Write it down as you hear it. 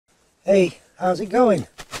Hey, how's it going?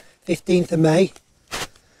 15th of May.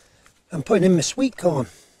 I'm putting in my sweet corn.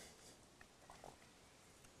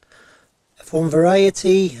 F1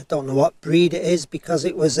 variety, I don't know what breed it is because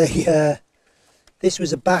it was this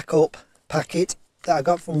was a backup packet that I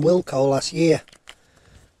got from Wilco last year.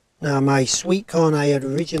 Now my sweet corn I had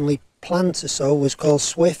originally planned to sow was called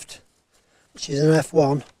Swift, which is an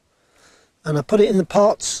F1, and I put it in the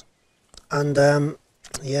pots and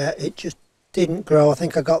yeah, it just didn't grow. I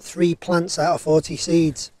think I got 3 plants out of 40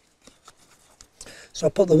 seeds. So I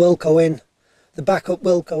put the Wilco in, the backup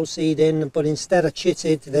Wilco seed in, but instead I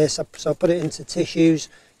chitted this, so I put it into tissues,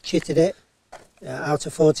 chitted it out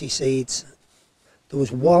of 40 seeds. There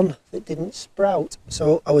was one that didn't sprout,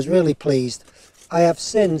 so I was really pleased. I have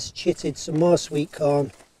since chitted some more sweet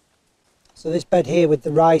corn. So this bed here with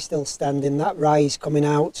the rye still standing, that rye is coming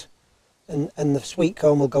out, and the sweet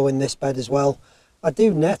corn will go in this bed as well. I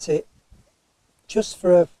do net it just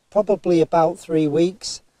for probably about 3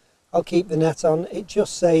 weeks. I'll keep the net on. It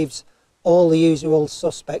just saves all the usual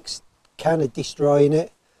suspects kind of destroying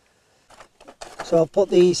it. So I'll put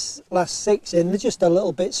these last 6 in. They're just a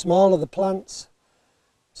little bit smaller, the plants,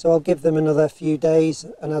 so I'll give them another few days,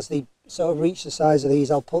 and as they sort of reach the size of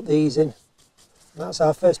these, I'll put these in. And that's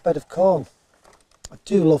our first bed of corn. I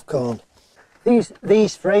do love corn.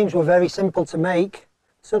 These frames were very simple to make.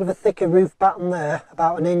 Sort of a thicker roof batten there,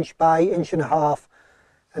 about 1 inch by 1.5 inches,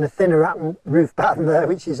 and a thinner roof batten there,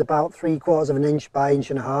 which is about 3/4 of an inch by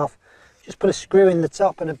 1.5 inches. Just put a screw in the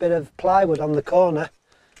top and a bit of plywood on the corner,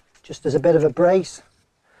 just as a bit of a brace.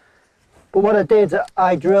 But what I did,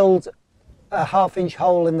 I drilled a 1/2 inch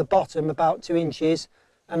hole in the bottom, about 2 inches,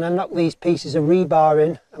 and I knocked these pieces of rebar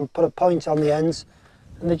in and put a point on the ends,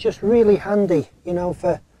 and they're just really handy, you know,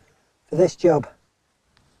 for this job,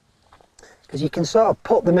 because you can sort of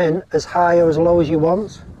put them in as high or as low as you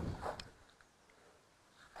want,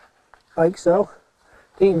 like so.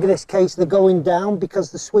 In this case they're going down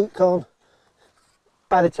because the sweet corn,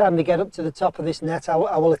 by the time they get up to the top of this net, I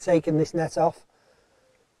will have taken this net off.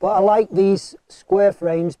 But I like these square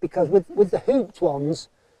frames because with the hooped ones,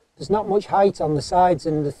 there's not much height on the sides,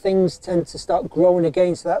 and the things tend to start growing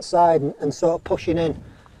against that side and sort of pushing in.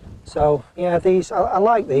 So yeah, these I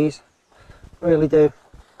like these, really do.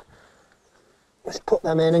 Let's put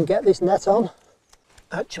them in and get this net on.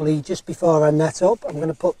 Actually, just before I net up, I'm going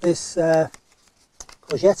to put this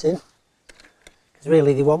courgette in, because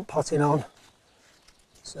really they want potting on,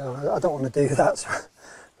 so I don't want to do that, so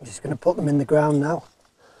I'm just going to put them in the ground now.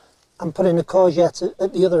 I'm putting a courgette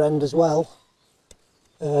at the other end as well.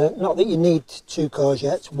 Not that you need 2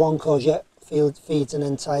 courgettes, 1 courgette feeds an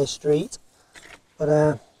entire street,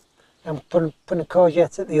 but I'm putting a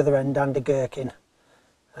courgette at the other end and a gherkin,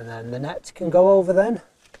 and then the net can go over then.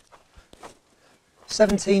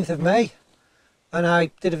 17th of May, and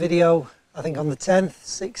I did a video, I think on the 10th,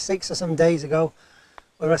 six or some days ago,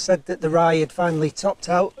 where I said that the rye had finally topped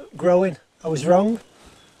out growing. I was wrong,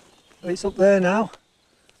 but it's up there now.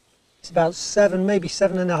 It's about 7, maybe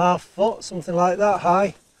 7.5 foot, something like that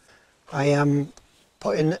high. I am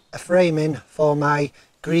putting a frame in for my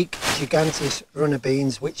Greek Gigantis runner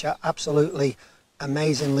beans, which are absolutely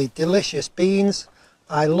amazingly delicious beans.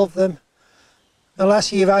 I love them. Now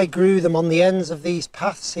last year I grew them on the ends of these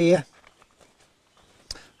paths here.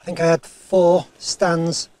 I think I had 4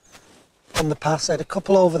 stands on the paths. I had a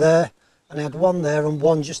couple over there, and I had 1 there and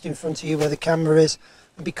 1 just in front of you where the camera is.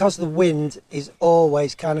 And because the wind is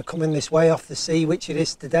always kind of coming this way off the sea, which it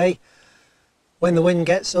is today, when the wind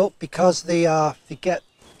gets up, because they get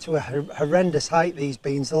to a horrendous height, these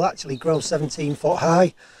beans, they'll actually grow 17 foot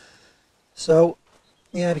high. So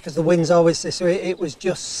yeah, because the wind's always this way, it was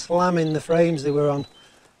just slamming the frames they were on,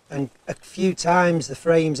 and a few times the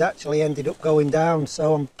frames actually ended up going down.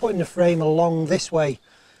 So I'm putting the frame along this way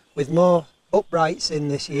with more uprights in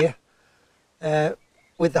this year,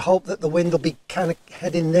 with the hope that the wind will be kind of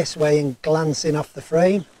heading this way and glancing off the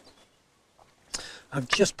frame. I've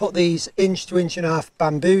just put these 1 to 1.5 inch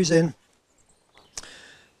bamboos in.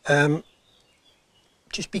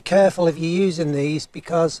 Just be careful if you're using these,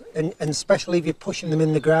 because and especially if you're pushing them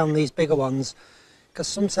in the ground, these bigger ones, because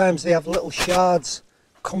sometimes they have little shards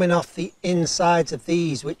coming off the insides of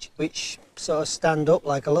these which sort of stand up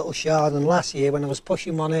like a little shard. And last year when I was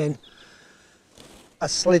pushing one in, I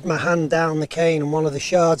slid my hand down the cane and one of the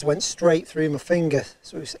shards went straight through my finger,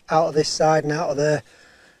 so it was out of this side and out of there.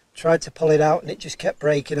 Tried to pull it out and it just kept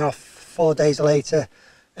breaking off. 4 days later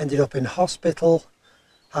ended up in hospital,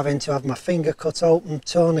 having to have my finger cut open,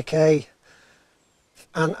 tourniquet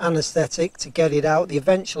and anaesthetic to get it out. They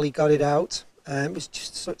eventually got it out. It was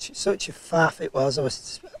just such a faff it was. I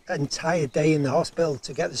was an entire day in the hospital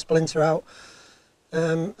to get the splinter out.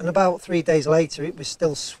 And about 3 days later it was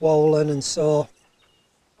still swollen and sore,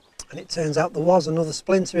 and it turns out there was another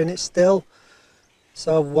splinter in it still.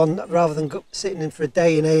 So rather than sitting in for a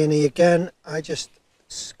day in A&E again, I just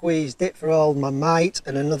squeezed it for all my might,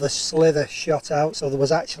 and another slither shot out. So there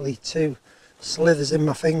was actually 2 slithers in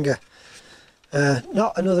my finger.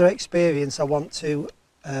 Not another experience I want to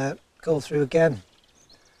go through again.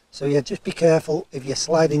 So yeah, just be careful if you're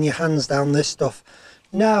sliding your hands down this stuff.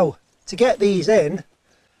 Now, to get these in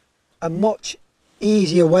a much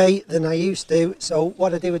easier way than I used to. So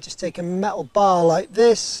what I do is just take a metal bar like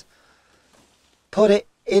this, put it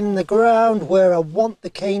in the ground where I want the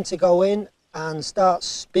cane to go in, and start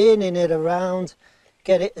spinning it around,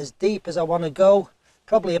 get it as deep as I want to go,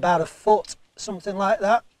 probably about a foot, something like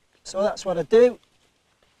that. So that's what I do.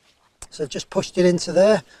 So I've just pushed it into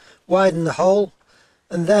there, widen the hole,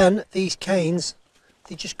 and then these canes,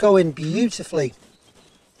 they just go in beautifully.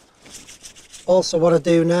 Also what I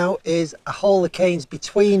do now is I hold the canes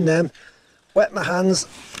between them, wet my hands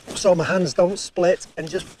so my hands don't split, and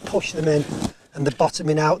just push them in, and they're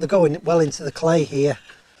bottoming out. They're going well into the clay here.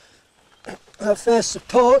 At first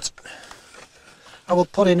support, I will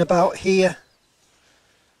put in about here,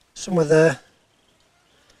 somewhere there.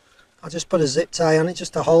 I'll just put a zip tie on it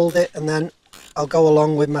just to hold it, and then I'll go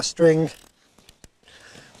along with my string,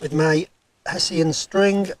 with my Hessian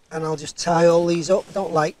string, and I'll just tie all these up. I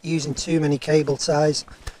don't like using too many cable ties.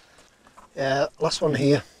 Yeah, last one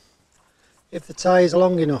here, if the tie is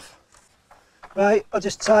long enough. Right, I'll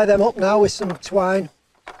just tie them up now with some twine,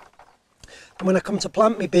 and when I come to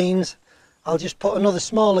plant my beans, I'll just put another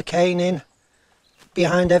smaller cane in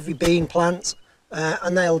behind every bean plant,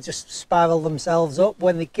 and they'll just spiral themselves up.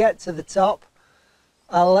 When they get to the top,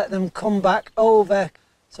 I'll let them come back over.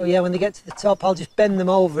 So yeah, when they get to the top, I'll just bend them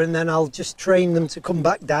over, and then I'll just train them to come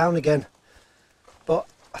back down again. But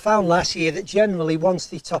I found last year that generally once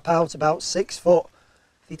they top out about 6 foot,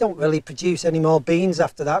 they don't really produce any more beans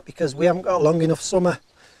after that, because we haven't got a long enough summer.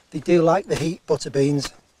 They do like the heat, butter beans.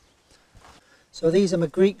 So these are my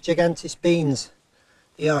Greek gigantis beans.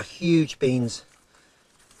 They are huge beans.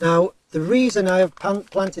 Now, the reason I have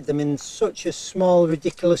planted them in such a small,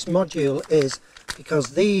 ridiculous module is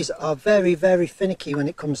because these are very, very finicky when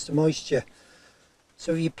it comes to moisture.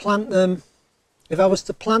 So if you plant them, if I was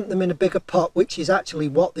to plant them in a bigger pot, which is actually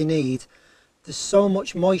what they need, there's so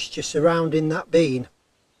much moisture surrounding that bean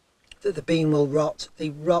that the bean will rot. They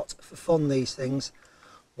rot for fun, these things.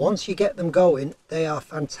 Once you get them going, they are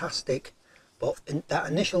fantastic. But in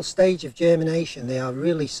that initial stage of germination, they are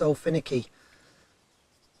really so finicky.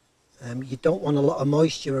 You don't want a lot of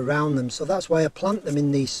moisture around them, so that's why I plant them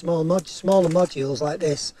in these smaller modules like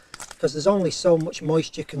this, because there's only so much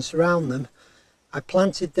moisture can surround them. I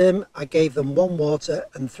planted them, I gave them 1 water,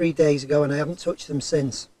 and 3 days ago, and I haven't touched them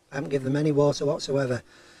since. I haven't given them any water whatsoever.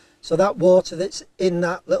 So that water that's in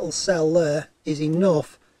that little cell there is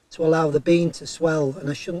enough to allow the bean to swell, and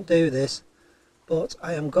I shouldn't do this. But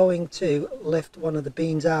I am going to lift one of the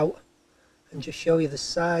beans out and just show you the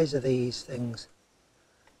size of these things.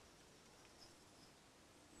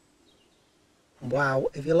 Wow,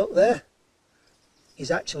 if you look there, he's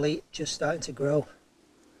actually just starting to grow.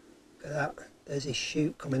 Look at that, there's his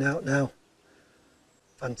shoot coming out now.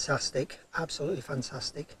 Fantastic, absolutely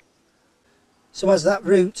fantastic. So as that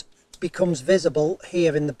root becomes visible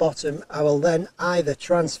here in the bottom, I will then either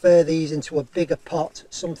transfer these into a bigger pot,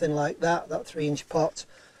 something like that 3-inch pot,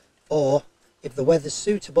 or if the weather's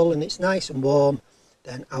suitable and it's nice and warm,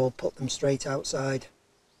 then I will put them straight outside.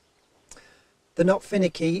 They're not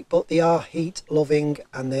finicky, but they are heat loving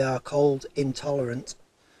and they are cold intolerant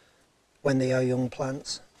when they are young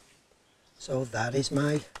plants. So that is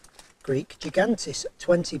my Greek gigantis.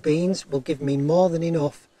 20 beans will give me more than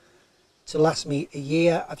enough to last me a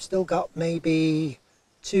year. I've still got maybe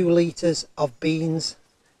 2 litres of beans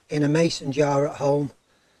in a mason jar at home,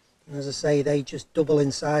 and as I say, they just double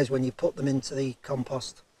in size when you put them into the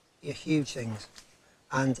compost. They're huge things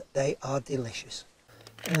and they are delicious.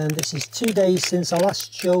 And this is 2 days since I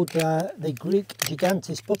last showed the Greek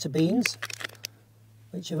gigantis butter beans,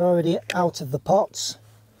 which are already out of the pots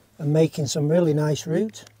and making some really nice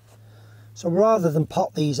root. So rather than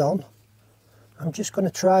pot these on, I'm just going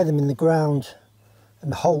to try them in the ground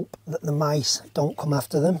and hope that the mice don't come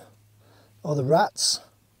after them, or the rats.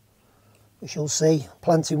 We shall see.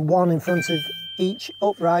 Planting one in front of each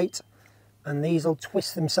upright, and these will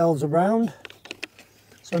twist themselves around.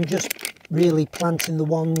 So I'm just really planting the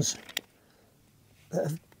ones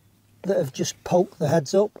that have just poked their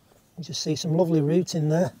heads up. You just see some lovely root in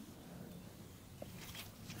there.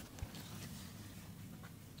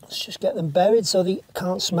 Let's just get them buried so they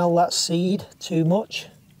can't smell that seed too much.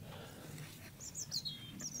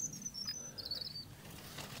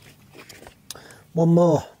 One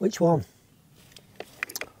more. Which one?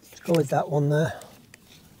 Let's go with that one there.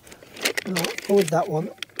 No, go with that one.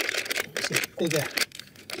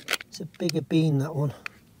 It's a bigger bean, that one.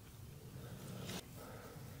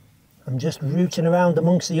 I'm just rooting around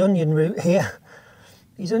amongst the onion root here.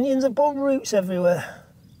 These onions have got roots everywhere.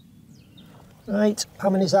 Right, how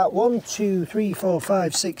many is that? 1, 2, 3, 4,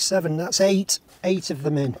 5, 6, 7. That's 8. 8 of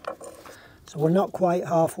them in. So we're not quite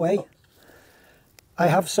halfway. I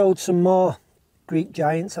have sowed some more Greek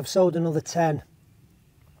giants. I've sowed another 10.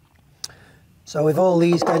 So if all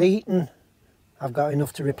these get eaten, I've got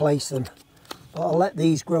enough to replace them. But I'll let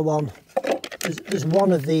these grow on. There's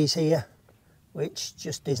one of these here which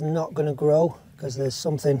just is not going to grow because there's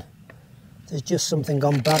just something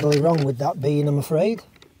gone badly wrong with that bean, I'm afraid.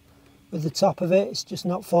 With the top of it, it's just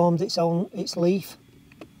not formed its leaf.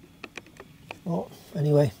 Well,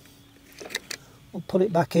 anyway, we'll put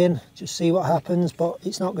it back in, just see what happens, but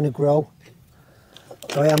it's not going to grow.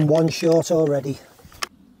 So I am one short already.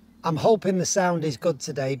 I'm hoping the sound is good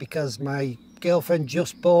today because my girlfriend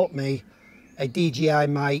just bought me a DJI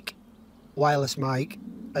mic, wireless mic,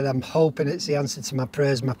 and I'm hoping it's the answer to my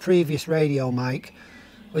prayers. My previous radio mic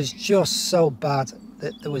was just so bad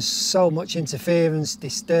that there was so much interference,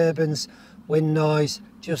 disturbance, wind noise.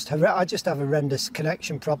 I just have horrendous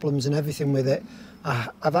connection problems and everything with it.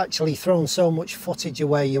 I've actually thrown so much footage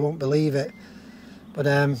away, you won't believe it. But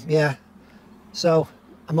yeah, so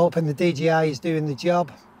I'm hoping the DJI is doing the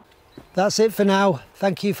job. That's it for now.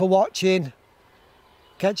 Thank you for watching.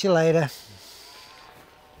 Catch you later.